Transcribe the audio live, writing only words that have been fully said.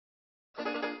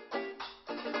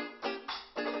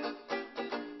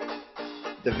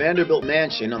The Vanderbilt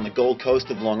mansion on the Gold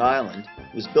Coast of Long Island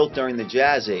was built during the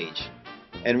Jazz Age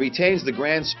and retains the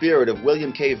grand spirit of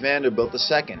William K. Vanderbilt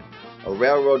II, a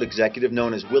railroad executive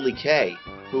known as Willie K.,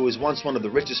 who was once one of the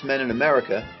richest men in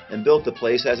America and built the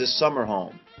place as his summer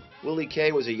home. Willie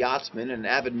K. was a yachtsman and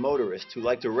an avid motorist who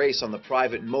liked to race on the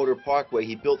private motor parkway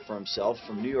he built for himself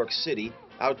from New York City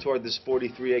out toward this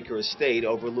 43-acre estate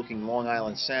overlooking Long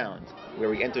Island Sound,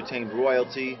 where he entertained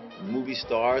royalty, movie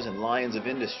stars, and lions of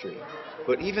industry.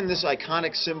 But even this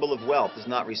iconic symbol of wealth is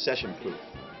not recession-proof.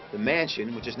 The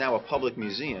mansion, which is now a public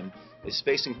museum, is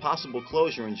facing possible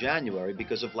closure in January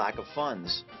because of lack of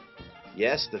funds.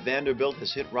 Yes, the Vanderbilt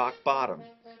has hit rock bottom,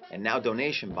 and now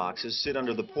donation boxes sit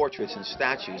under the portraits and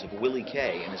statues of Willie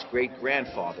K. and his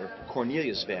great-grandfather,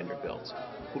 Cornelius Vanderbilt,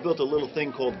 who built a little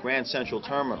thing called Grand Central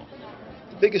Terminal.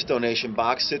 The biggest donation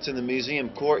box sits in the museum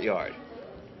courtyard.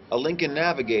 A Lincoln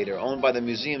Navigator owned by the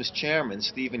museum's chairman,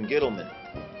 Stephen Gittleman.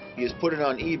 He has put it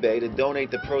on eBay to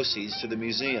donate the proceeds to the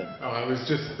museum. Oh, I was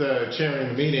just chairing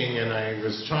the meeting, and I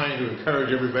was trying to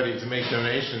encourage everybody to make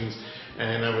donations,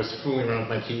 and I was fooling around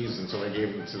with my keys, and so I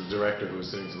gave them to the director who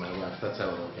was sitting to my left. That's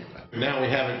how it all came about. Now we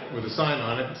have it with a sign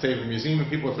on it, Save the Museum, and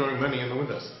people are throwing money in the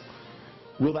windows.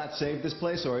 Will that save this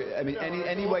place, or I mean,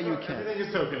 any way you can? Everything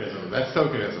is tokenism. That's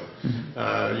tokenism.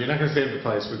 You're not going to save the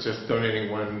place with just donating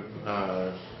one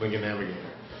Lincoln Navigator.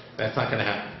 That's not going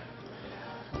to happen.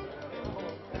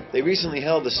 They recently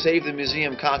held the Save the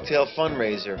Museum cocktail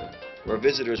fundraiser, where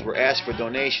visitors were asked for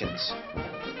donations.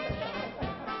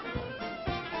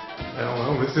 I don't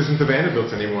know, this isn't the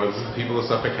Vanderbilts anymore, this is the people of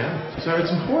Suffolk County. So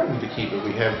it's important to keep it.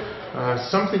 We have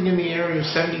something in the area of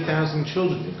 70,000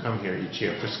 children who come here each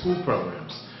year for school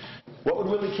programs. What would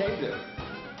Willie K. do?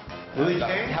 Willie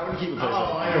K? How would he keep it?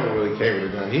 Oh, I know what Willie K. would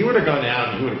have done. He would have gone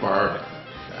out and he would have borrowed it.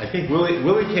 I think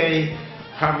Willie K.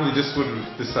 probably just would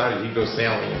have decided he'd go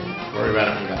sailing and worry about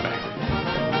it when he got back.